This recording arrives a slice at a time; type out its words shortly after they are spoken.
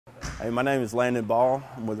Hey, my name is Landon Ball.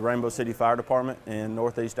 I'm with Rainbow City Fire Department in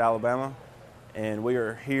Northeast Alabama, and we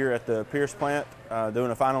are here at the Pierce plant doing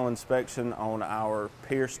a final inspection on our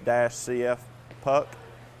Pierce-CF PUC.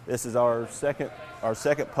 This is our second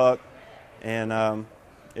PUC, and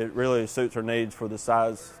it really suits our needs for the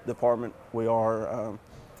size department. We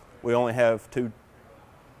only have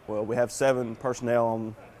we have 7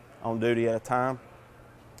 personnel on duty at a time.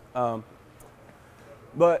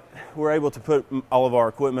 But we're able to put all of our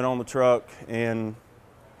equipment on the truck and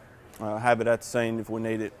have it at the scene if we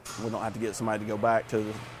need it. We don't have to get somebody to go back to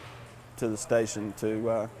the station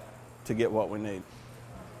to get what we need.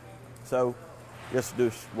 So just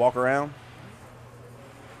walk around.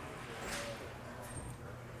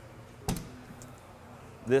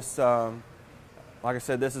 This, like I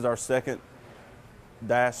said, this is our second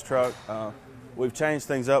dash truck. We've changed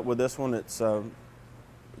things up with this one. It's a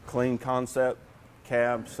clean concept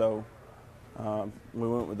cab, so we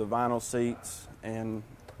went with the vinyl seats and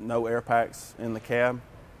no air packs in the cab.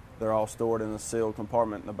 They're all stored in a sealed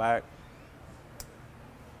compartment in the back.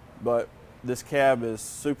 But this cab is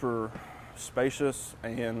super spacious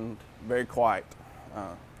and very quiet.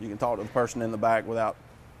 You can talk to the person in the back without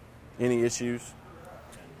any issues.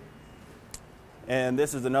 And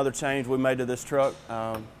this is another change we made to this truck.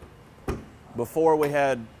 Before we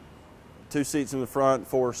had 2 seats in the front,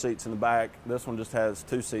 4 seats in the back. This one just has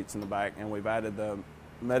 2 seats in the back, and we've added the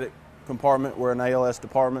medic compartment. We're an ALS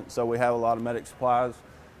department, so we have a lot of medic supplies,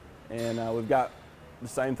 and we've got the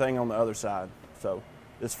same thing on the other side. So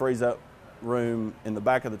this frees up room in the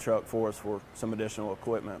back of the truck for us for some additional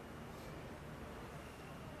equipment.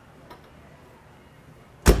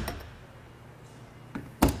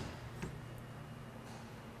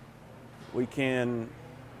 We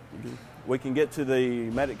can get to the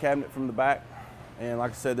medic cabinet from the back, and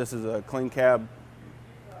like I said, this is a clean cab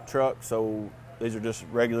truck, so these are just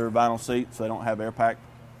regular vinyl seats. They don't have air pack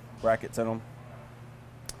brackets in them.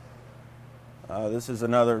 This is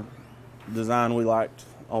another design we liked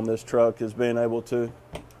on this truck, is being able to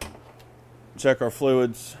check our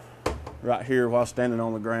fluids right here while standing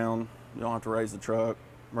on the ground. You don't have to raise the truck,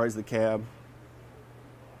 raise the cab.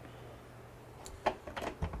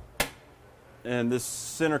 And this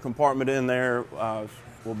center compartment in there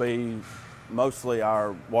will be mostly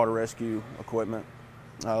our water rescue equipment,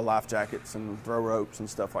 life jackets and throw ropes and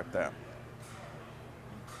stuff like that.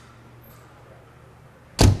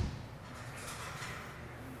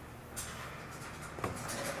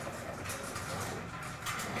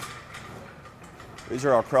 These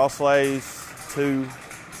are our cross lays, 2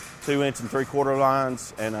 inch and 3/4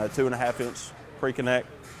 lines and a 2.5 inch pre-connect.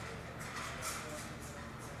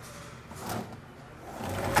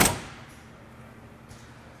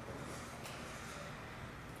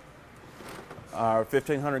 Our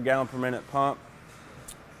 1,500 gallon per minute pump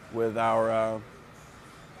with our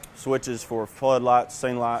switches for flood lights,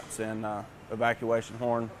 scene lights, and evacuation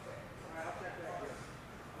horn.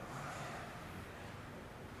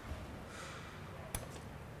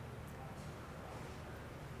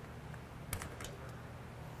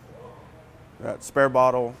 Got spare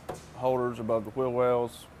bottle holders above the wheel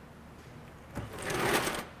wells.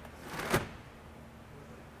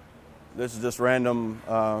 This is just random.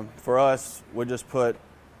 For us, we just put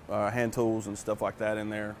hand tools and stuff like that in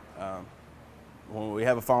there. When we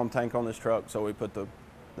have a foam tank on this truck, so we put the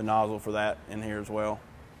nozzle for that in here as well.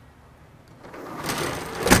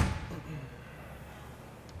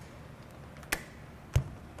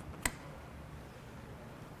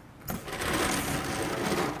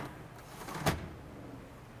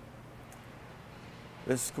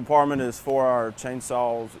 This compartment is for our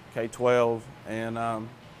chainsaws, K12, and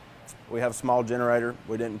we have a small generator.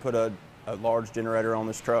 We didn't put a large generator on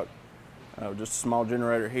this truck. Just a small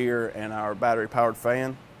generator here and our battery-powered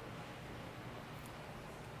fan.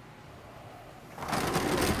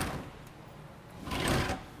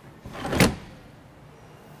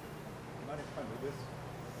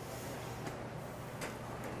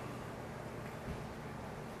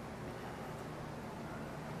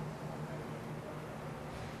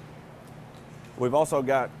 We've also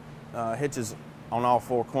got hitches on all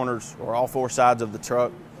 4 corners or all 4 sides of the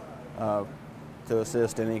truck to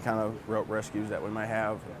assist any kind of rope rescues that we may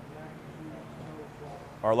have.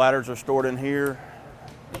 Our ladders are stored in here,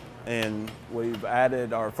 and we've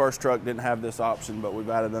added, our first truck didn't have this option, but we've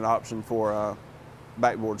added an option for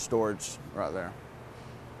backboard storage right there.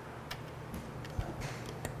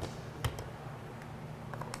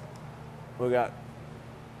 We got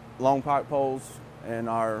long pipe poles and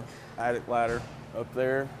our attic ladder up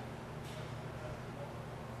there.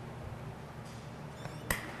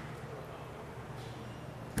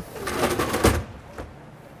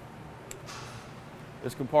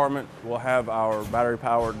 This compartment will have our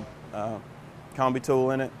battery-powered combi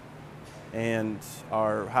tool in it, and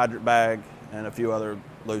our hydrant bag, and a few other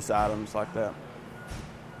loose items like that.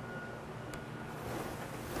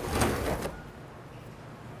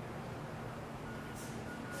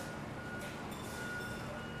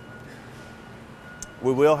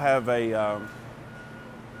 We will have a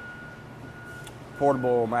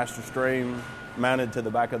portable master stream mounted to the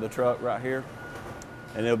back of the truck right here,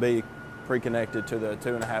 and it'll be pre-connected to the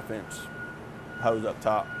 2.5-inch hose up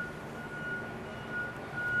top.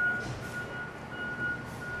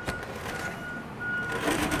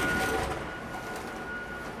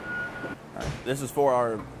 This is for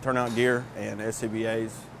our turnout gear and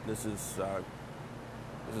SCBAs. This is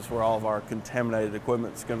where all of our contaminated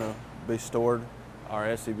equipment is going to be stored. Our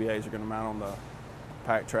SCBAs are going to mount on the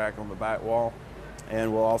pack track on the back wall,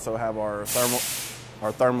 and we'll also have our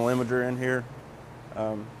thermal imager in here,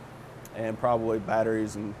 and probably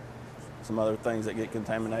batteries and some other things that get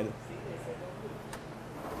contaminated.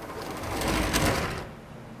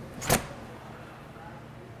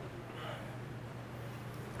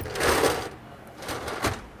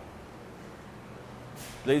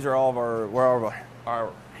 These are all of where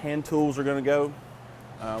our hand tools are going to go.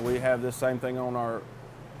 We have this same thing on our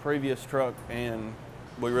previous truck, and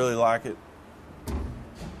we really like it.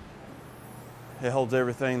 It holds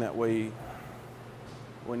everything that we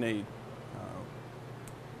need.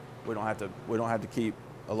 We don't have to keep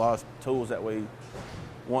a lot of tools that we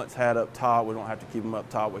once had up top. We don't have to keep them up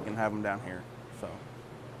top. We can have them down here.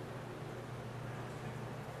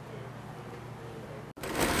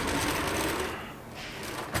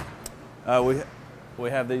 So we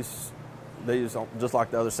have these just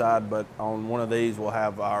like the other side, but on one of these we'll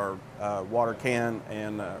have our water can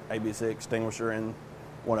and ABC extinguisher in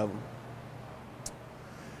one of them.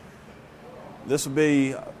 This will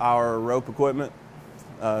be our rope equipment.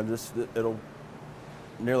 It'll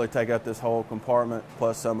nearly take up this whole compartment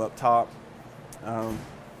plus some up top. And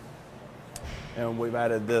we've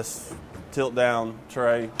added this tilt down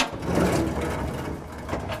tray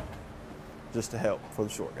just to help for the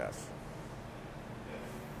short guys.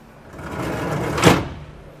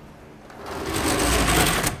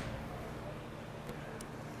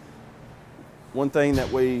 One thing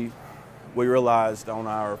that we realized on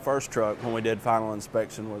our first truck when we did final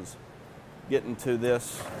inspection was getting to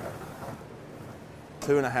this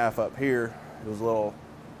 2.5 up here. It was a little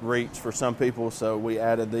reach for some people, so we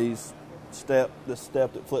added this step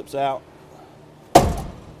that flips out,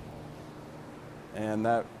 and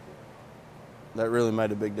that really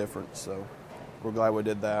made a big difference. So we're glad we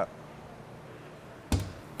did that.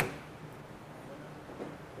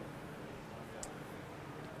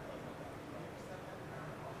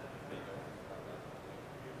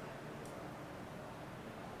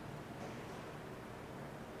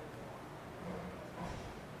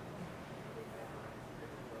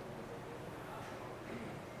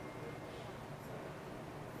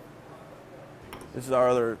 This is our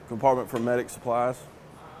other compartment for medic supplies.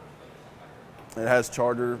 It has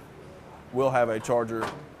charger. We'll have a charger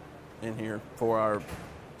in here for our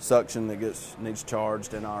suction that needs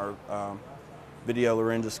charged, and our video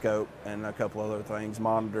laryngoscope and a couple other things,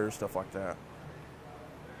 monitors, stuff like that.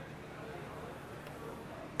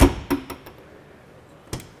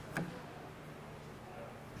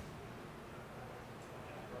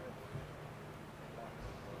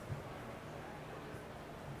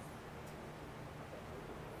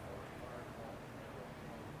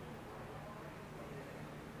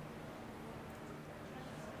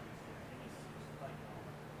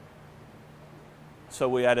 So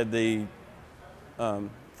we added the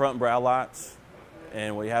front brow lights,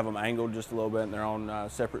 and we have them angled just a little bit, and they're on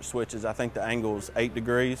separate switches. I think the angle is 8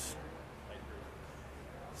 degrees.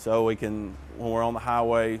 So we can, when we're on the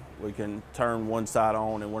highway, we can turn one side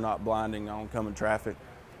on and we're not blinding oncoming traffic.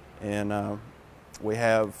 And we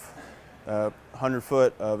have 100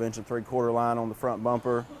 foot of 1 3/4 line on the front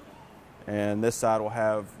bumper, and this side will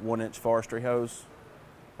have 1-inch forestry hose.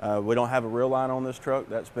 We don't have a real line on this truck.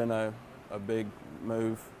 That's been a big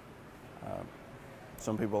move.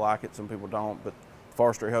 Some people like it, some people don't, but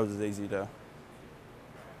forestry hose is easy to.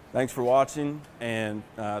 Thanks for watching, and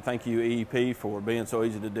thank you EEP for being so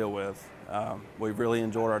easy to deal with. We've really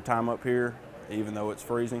enjoyed our time up here, even though it's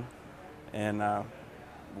freezing, and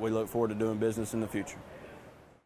we look forward to doing business in the future.